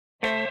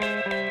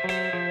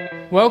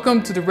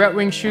Welcome to the Red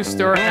Wing Shoe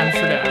Store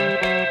Amsterdam.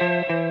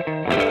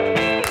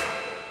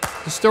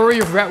 The story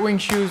of Red Wing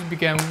shoes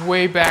began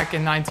way back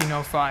in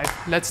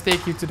 1905. Let's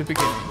take you to the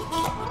beginning.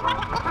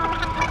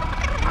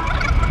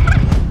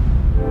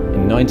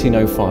 In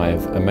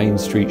 1905, a Main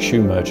Street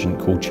shoe merchant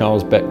called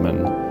Charles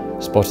Beckman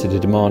spotted a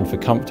demand for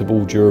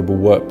comfortable, durable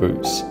work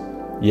boots,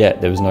 yet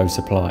there was no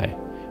supply.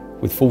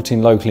 With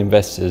 14 local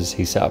investors,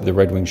 he set up the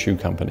Red Wing Shoe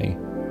Company.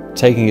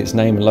 Taking its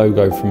name and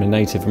logo from a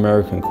Native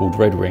American called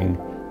Red Wing,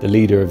 the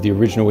leader of the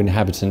original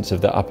inhabitants of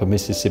the upper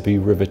Mississippi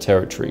River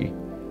Territory.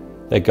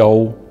 Their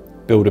goal?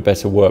 Build a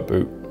better work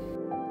boot.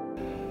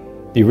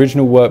 The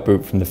original work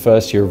boot from the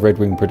first year of Red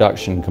Wing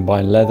production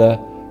combined leather,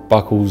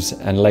 buckles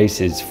and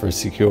laces for a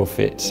secure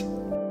fit.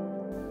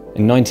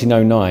 In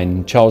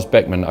 1909, Charles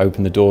Beckman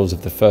opened the doors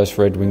of the first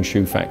Red Wing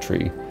shoe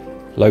factory,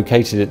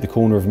 located at the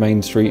corner of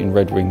Main Street in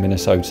Red Wing,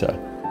 Minnesota.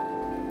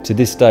 To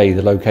this day,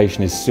 the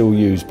location is still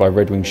used by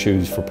Red Wing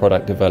Shoes for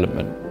product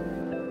development.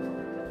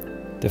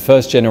 The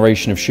first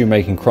generation of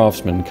shoemaking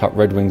craftsmen cut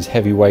Red Wing's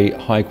heavyweight,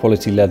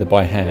 high-quality leather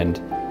by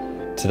hand.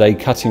 Today,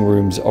 cutting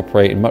rooms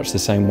operate in much the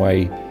same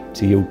way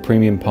to yield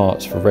premium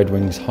parts for Red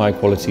Wing's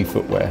high-quality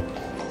footwear.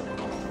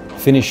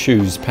 Finished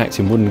shoes packed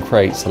in wooden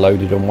crates are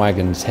loaded on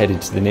wagons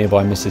headed to the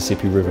nearby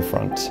Mississippi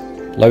riverfront,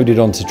 loaded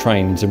onto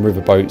trains and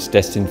riverboats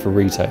destined for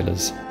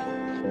retailers.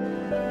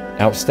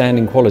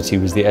 Outstanding quality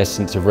was the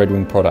essence of Red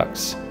Wing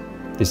products.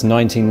 This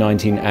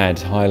 1919 ad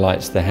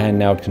highlights the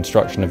hand-nailed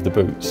construction of the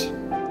boots.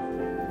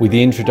 With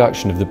the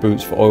introduction of the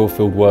boots for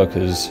oil-field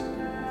workers,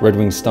 Red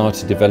Wing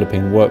started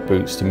developing work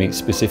boots to meet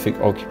specific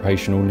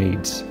occupational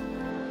needs.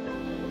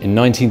 In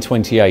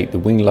 1928, the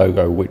Wing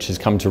logo, which has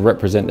come to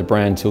represent the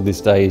brand till this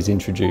day, is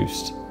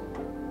introduced.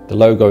 The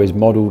logo is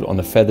modelled on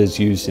the feathers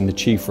used in the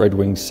Chief Red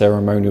Wing's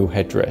ceremonial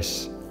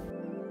headdress.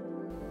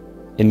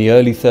 In the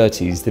early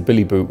 30s, the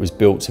billy boot was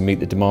built to meet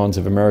the demands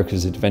of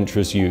America's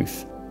adventurous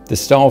youth. The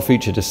style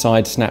featured a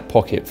side snap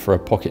pocket for a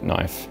pocket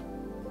knife.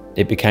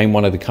 It became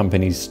one of the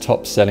company's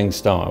top-selling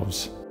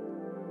styles.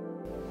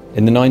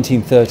 In the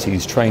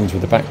 1930s, trains were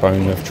the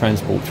backbone of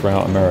transport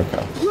throughout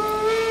America.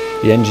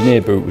 The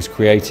engineer boot was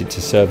created to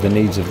serve the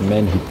needs of the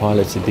men who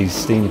piloted these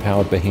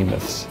steam-powered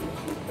behemoths.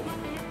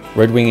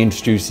 Red Wing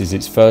introduces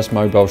its first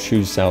mobile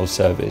shoe sales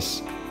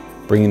service,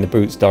 bringing the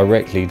boots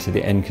directly to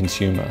the end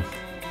consumer.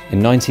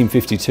 In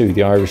 1952,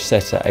 the Irish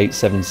Setter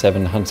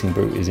 877 hunting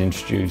boot is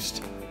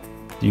introduced.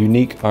 The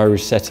unique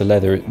Irish Setter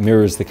leather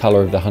mirrors the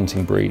colour of the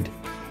hunting breed.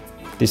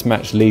 This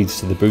match leads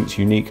to the boot's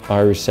unique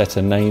Irish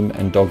Setter name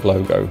and dog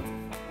logo.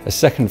 A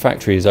second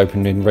factory is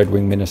opened in Red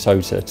Wing,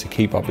 Minnesota to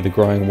keep up with the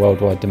growing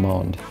worldwide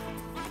demand.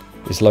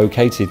 It's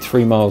located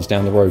 3 miles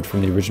down the road from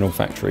the original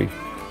factory.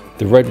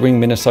 The Red Wing,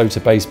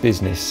 Minnesota-based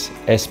business,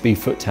 SB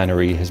Foot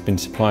Tannery, has been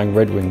supplying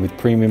Red Wing with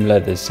premium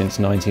leathers since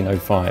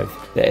 1905.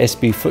 The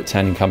SB Foot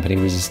Tanning Company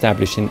was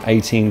established in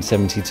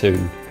 1872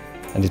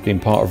 and has been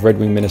part of Red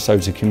Wing,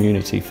 Minnesota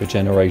community for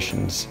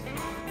generations.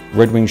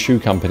 Red Wing Shoe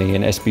Company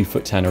and SB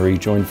Foot Tannery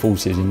joined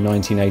forces in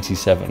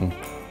 1987.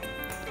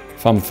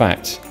 Fun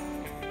fact,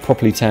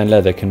 properly tanned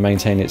leather can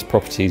maintain its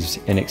properties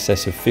in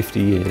excess of 50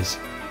 years.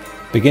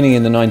 Beginning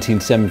in the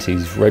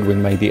 1970s, Red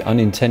Wing made the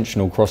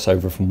unintentional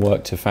crossover from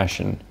work to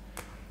fashion.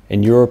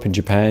 In Europe and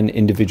Japan,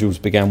 individuals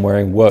began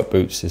wearing work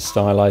boots as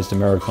stylized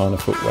Americana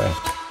footwear.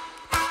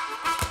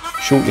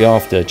 Shortly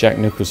after, Jack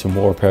Nicholson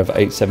wore a pair of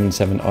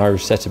 877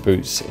 Irish Setter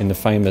boots in the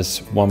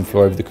famous One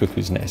Flew Over the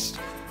Cuckoo's Nest,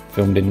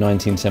 filmed in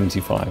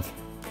 1975.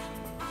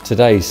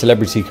 Today,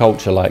 celebrity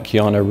culture like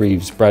Keanu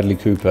Reeves, Bradley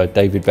Cooper,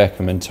 David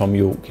Beckham and Tom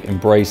York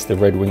embrace the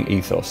Red Wing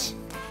ethos.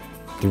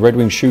 The Red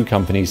Wing Shoe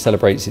Company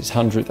celebrates its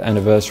 100th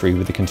anniversary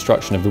with the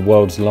construction of the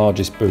world's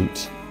largest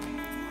boot.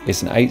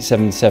 It's an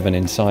 877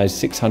 in size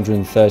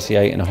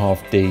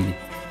 638.5D.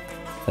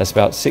 That's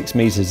about 6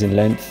 meters in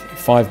length,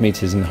 5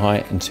 meters in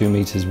height and 2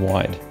 meters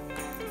wide.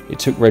 It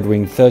took Red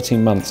Wing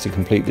 13 months to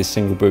complete this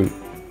single boot,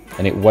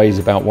 and it weighs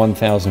about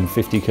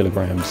 1,050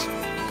 kilograms.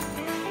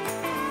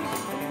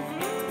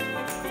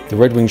 The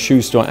Red Wing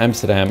Shoe Store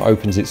Amsterdam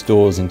opens its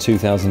doors in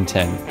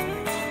 2010.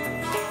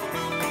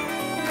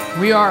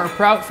 We are a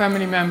proud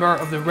family member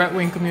of the Red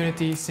Wing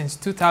community since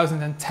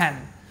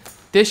 2010.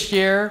 This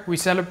year, we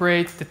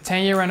celebrate the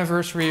 10-year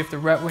anniversary of the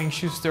Red Wing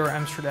Shoe Store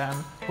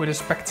Amsterdam with a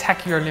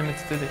spectacular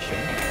limited edition.